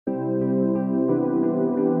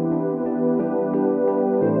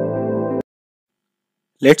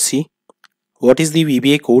Let's see what is the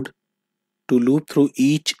VBA code to loop through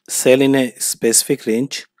each cell in a specific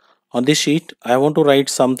range. On this sheet, I want to write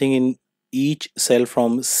something in each cell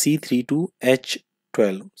from C3 to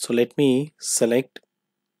H12. So let me select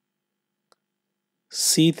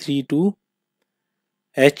C3 to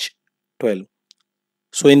H12.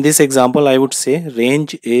 So in this example, I would say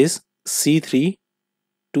range is C3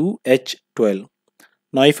 to H12.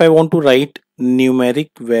 Now if I want to write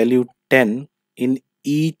numeric value 10 in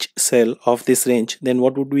each cell of this range, then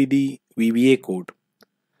what would be the VBA code?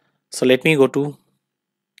 So let me go to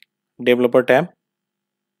Developer tab,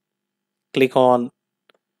 click on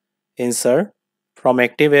Insert. From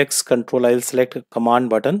ActiveX control, I will select a command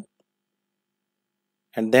button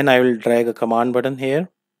and then I will drag a command button here.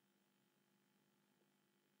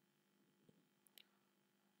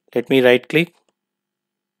 Let me right click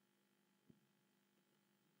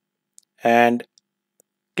and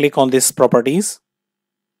click on this properties.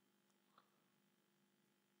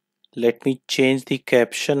 Let me change the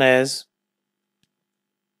caption as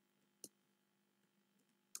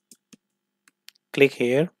click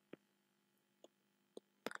here.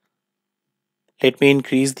 Let me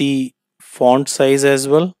increase the font size as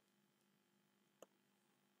well.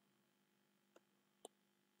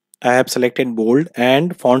 I have selected bold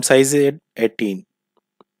and font size is 18.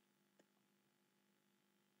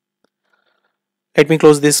 Let me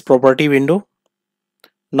close this property window.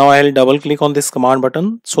 Now I'll double click on this command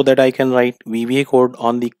button so that I can write VBA code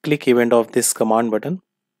on the click event of this command button.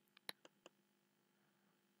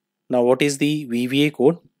 Now what is the VBA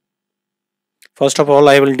code? First of all,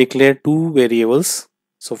 I will declare two variables.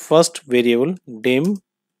 So first variable dim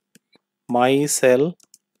my cell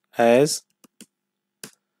as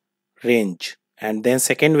range, and then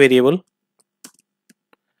second variable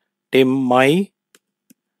dim my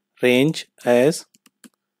range as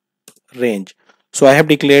range. So I have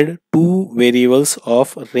declared two variables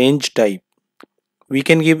of range type. We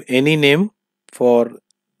can give any name for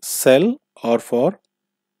cell or for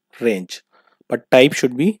range, but type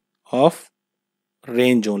should be of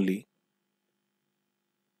range only.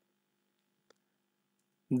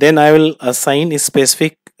 Then I will assign a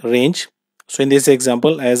specific range. So in this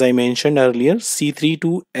example, as I mentioned earlier, C3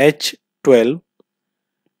 to H12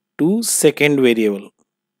 to second variable.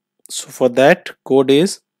 So for that, code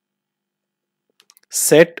is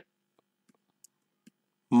set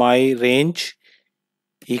my range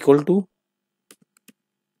equal to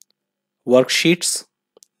worksheets.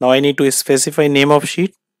 Now I need to specify name of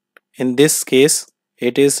sheet. In this case,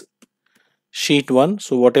 it is sheet 1.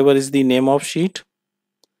 So whatever is the name of sheet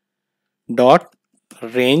dot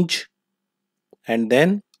range and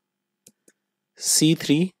then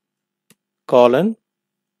C3 colon,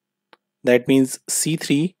 that means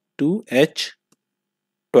C3 to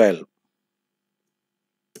H12.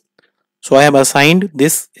 So I have assigned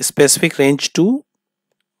this specific range to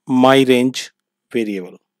my range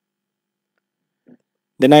variable.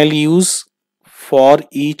 Then I'll use for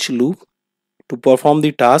each loop to perform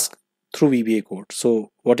the task through VBA code.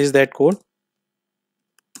 So what is that code?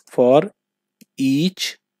 For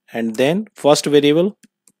each and then first variable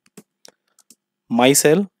my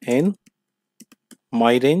cell in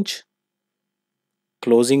my range,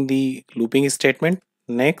 closing the looping statement.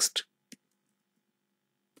 Next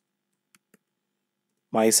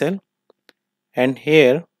my cell, and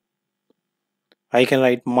here I can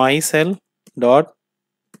write my cell dot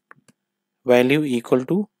value equal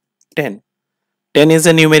to 10. 10 is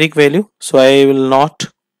a numeric value, so I will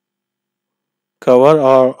not cover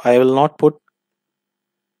or I will not put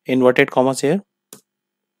inverted commas here.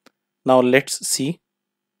 Now let's see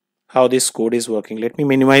how this code is working. Let me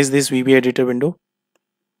minimize this VBA editor window.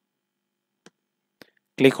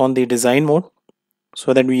 Click on the design mode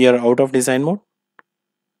so that we are out of design mode.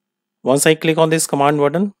 Once I click on this command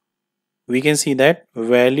button, we can see that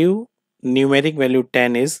numeric value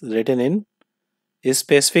 10 is written in a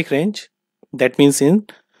specific range, that means in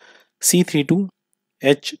C3 to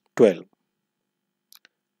H12.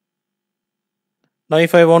 Now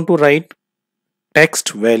if I want to write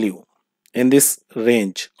text value in this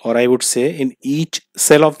range, or I would say in each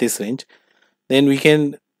cell of this range, then we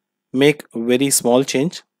can make a very small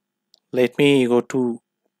change. Let me go to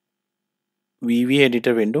VBA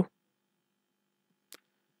editor window.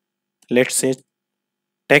 Let's say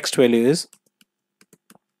text value is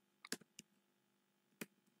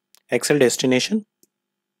Excel destination.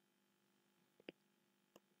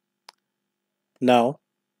 Now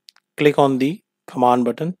click on the command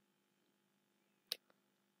button.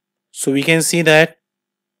 So we can see that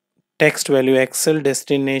text value Excel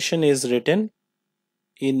destination is written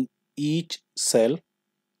in each cell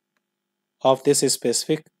of this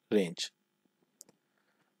specific range.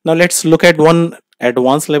 Now let's look at one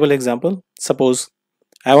advanced level example. Suppose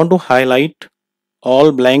I want to highlight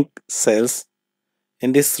all blank cells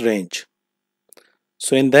in this range.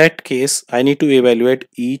 So in that case, I need to evaluate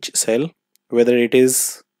each cell whether it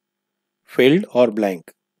is filled or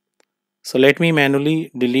blank. So let me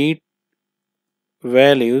manually delete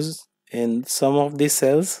values in some of these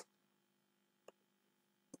cells,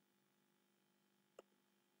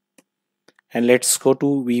 and let's go to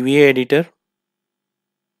VBA editor.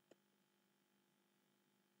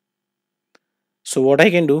 So what I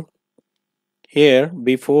can do here,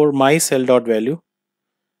 before my cell dot value,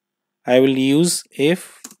 I will use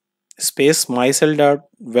if space my cell dot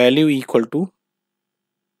value equal to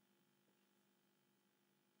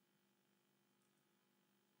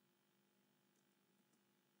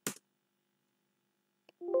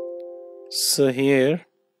so here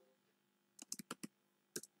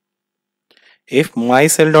if my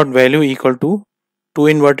cell dot value equal to two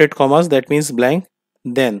inverted commas, that means blank,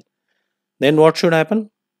 then what should happen?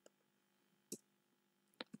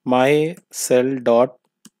 My cell dot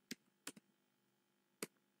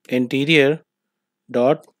interior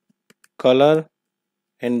dot color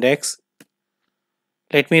index,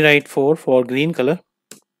 let me write 4 for green color.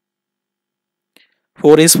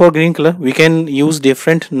 4 is for green color. We can use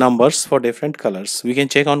different numbers for different colors. We can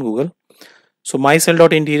check on Google. So my cell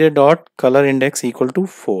dot interior dot color index equal to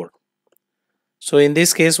 4. So in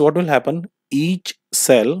this case, what will happen? Each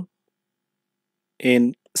cell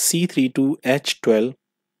in C3 to H12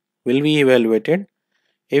 will be evaluated.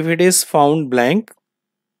 If it is found blank,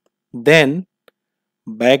 then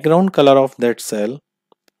background color of that cell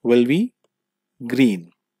will be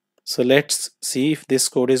green. So let's see if this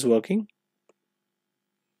code is working.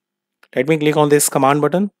 Let me click on this command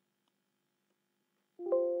button.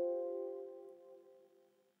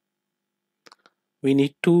 We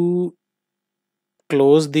need to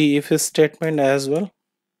close the if statement as well.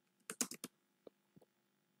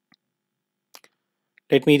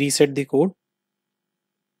 Let me reset the code.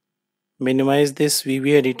 Minimize this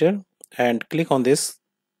VBA editor and click on this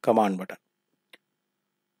command button.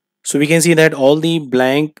 So we can see that all the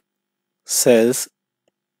blank cells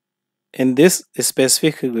in this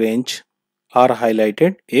specific range are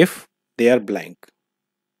highlighted if they are blank.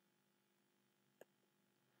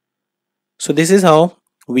 So this is how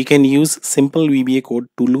we can use simple VBA code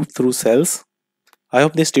to loop through cells. I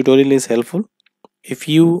hope this tutorial is helpful. If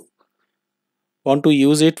you want to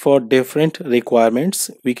use it for different requirements,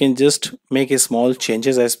 we can just make a small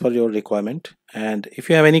changes as per your requirement. And if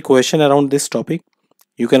you have any question around this topic,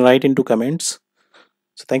 you can write into comments.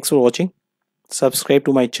 So thanks for watching. Subscribe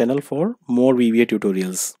to my channel for more VBA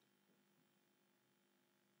tutorials.